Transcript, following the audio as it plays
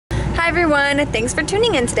Hi everyone, thanks for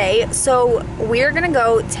tuning in today. So we're gonna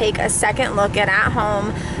go take a second look at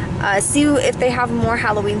home, see if they have more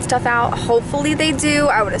Halloween stuff out. Hopefully they do.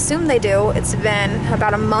 I would assume they do. It's been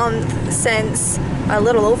about a month since, a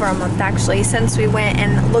little over a month actually, since we went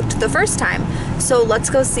and looked the first time. So let's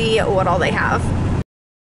go see what all they have.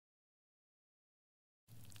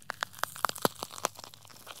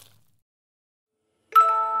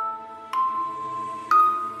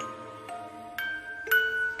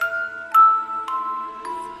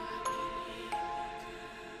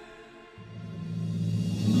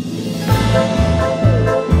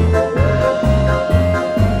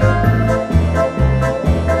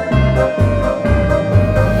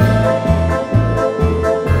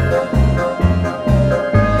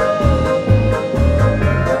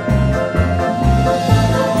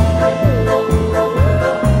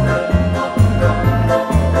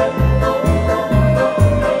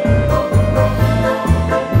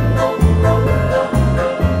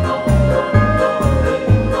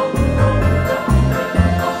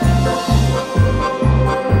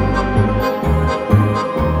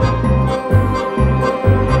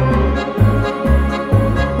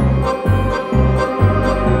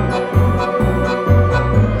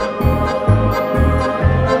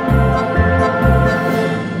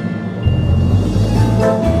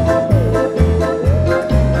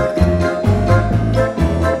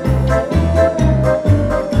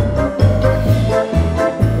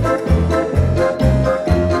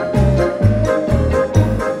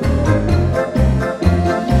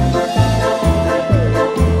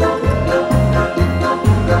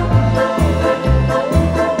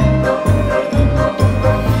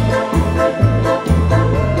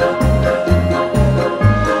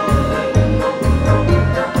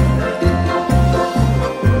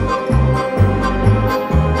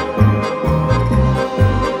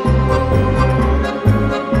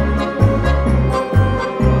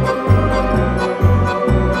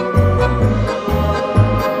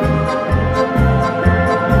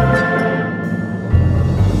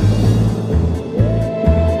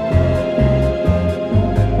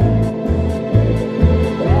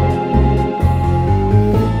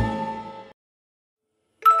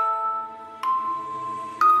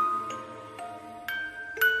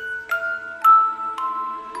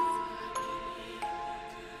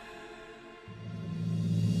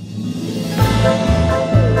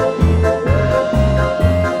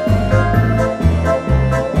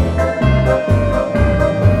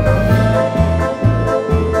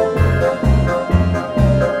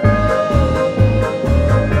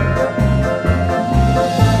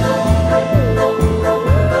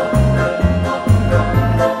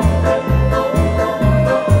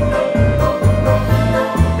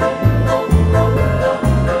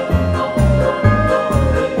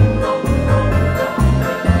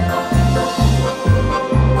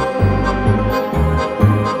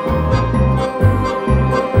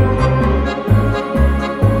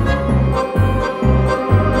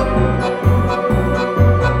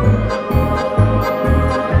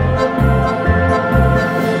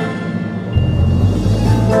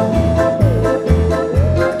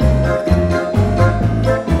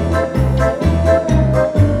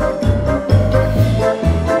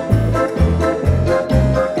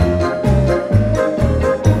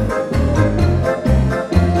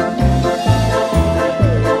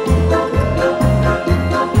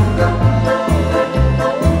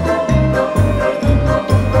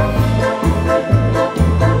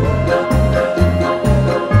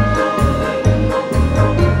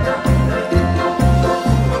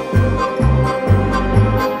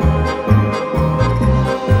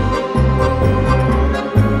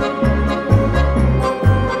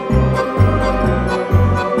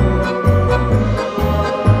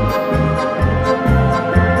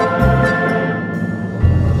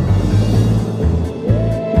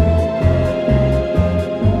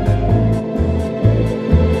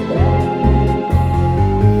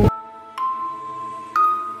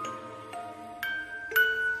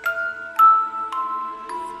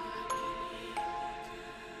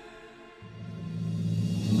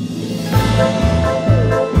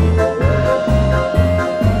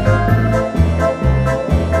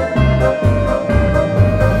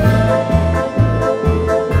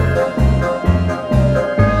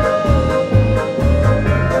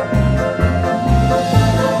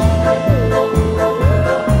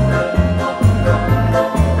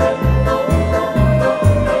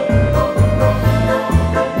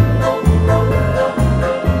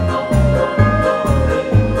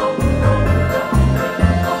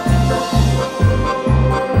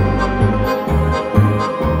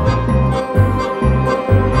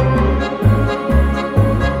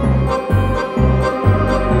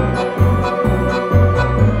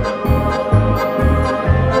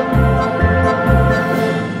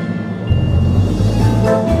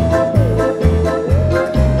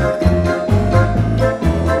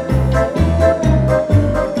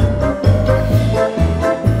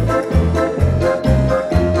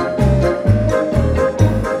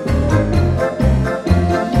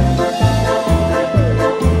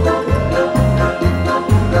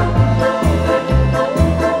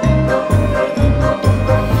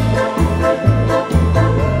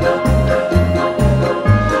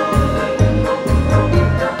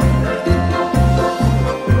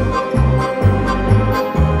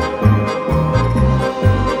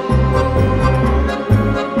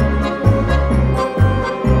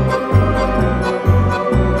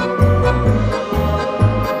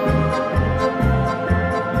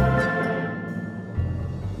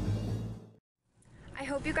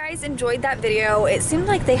 made that video, it seemed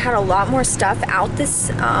like they had a lot more stuff out this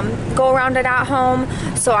go around at home,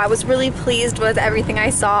 so I was really pleased with everything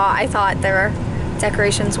I saw. I thought their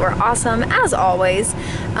decorations were awesome as always.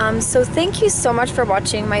 So thank you so much for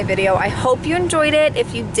watching my video. I hope you enjoyed it.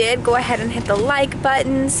 If you did, go ahead and hit the like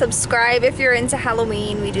button, subscribe if you're into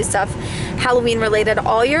Halloween. We do stuff Halloween related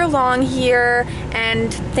all year long here,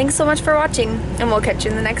 and thanks so much for watching, and we'll catch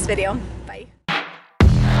you in the next video.